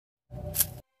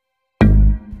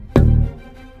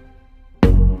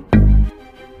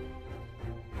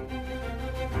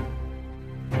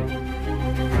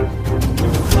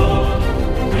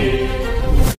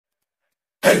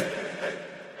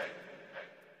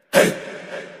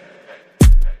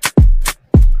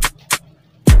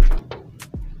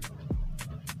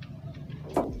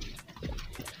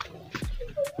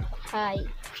Hi.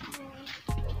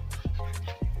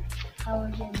 How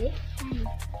was your day?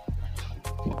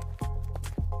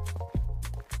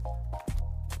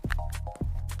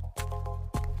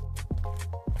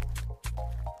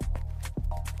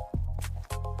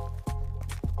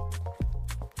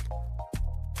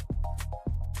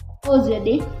 How was your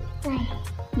day? Fine.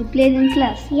 You played in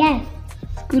class? Yes.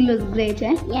 School was great,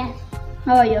 eh? Yes.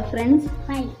 How are your friends?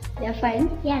 Fine. They're fine?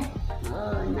 Yes.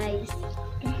 Oh, nice.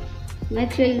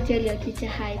 Make sure you tell your teacher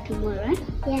hi tomorrow, eh?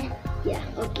 Yes. Yeah,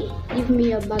 okay. Give me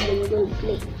your bag and we're going to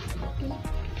play. Okay.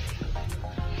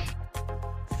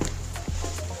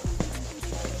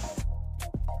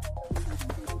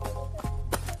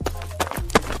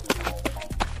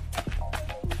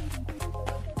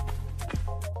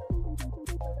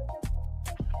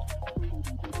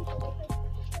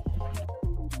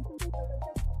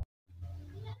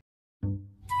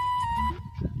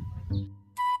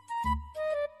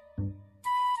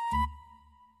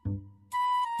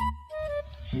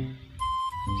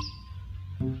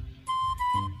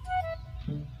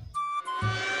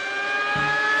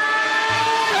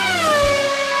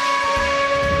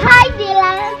 Hi,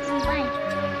 Dylan. I'm fine.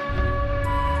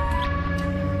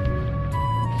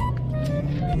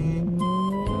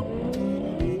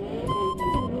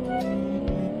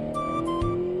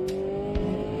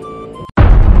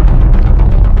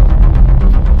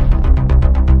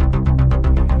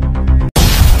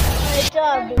 Good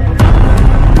job, Dylan.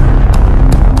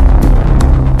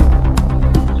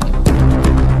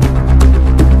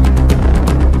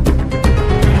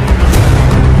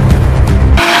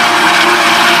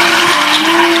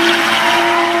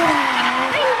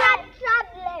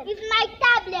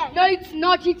 No, it's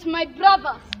not. It's my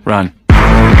brother's. Run.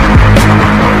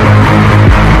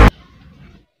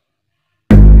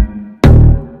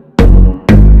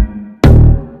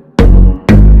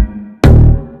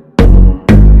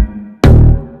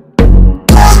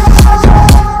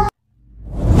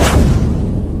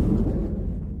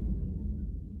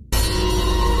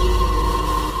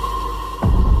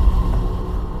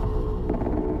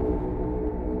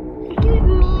 Give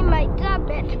me my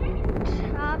tablet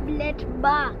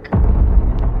back.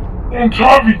 Won't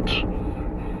have it. It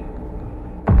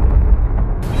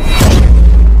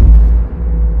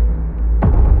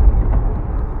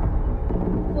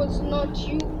was not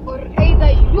you or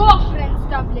either your friend's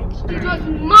tablet. It was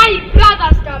my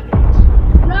brother's tablet.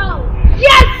 No.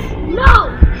 Yes!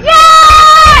 No!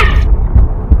 Yes!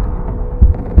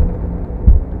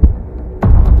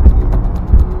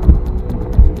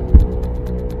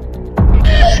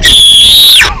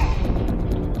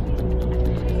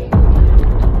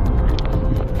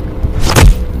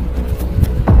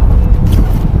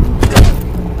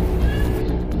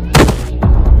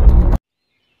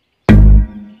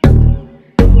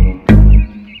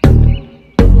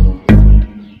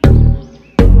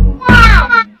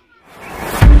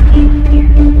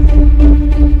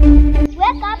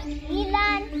 Wake up,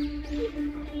 Dylan.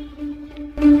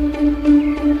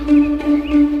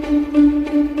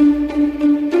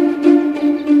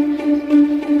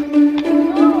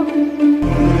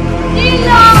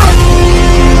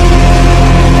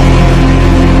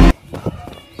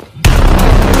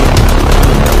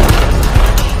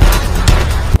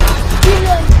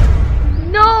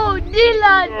 No,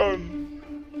 Dylan!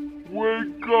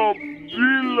 Wake up,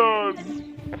 Dylan!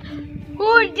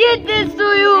 Who did this to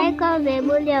you? I call the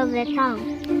bully of the town.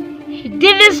 He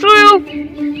did this to you?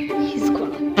 He's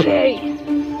gonna pay.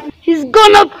 He's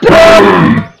gonna pay!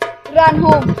 Run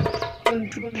home. Going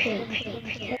to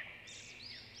pay.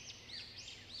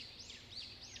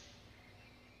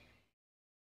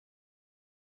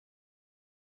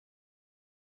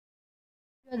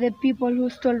 You're the people who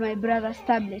stole my brother's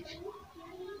tablet.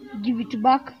 Give it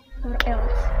back or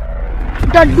else.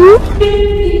 Dadu!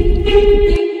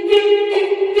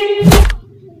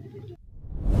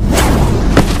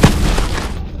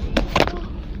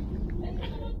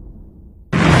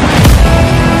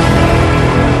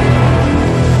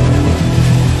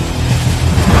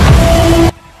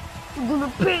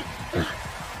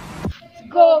 Let's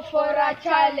go for a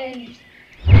challenge.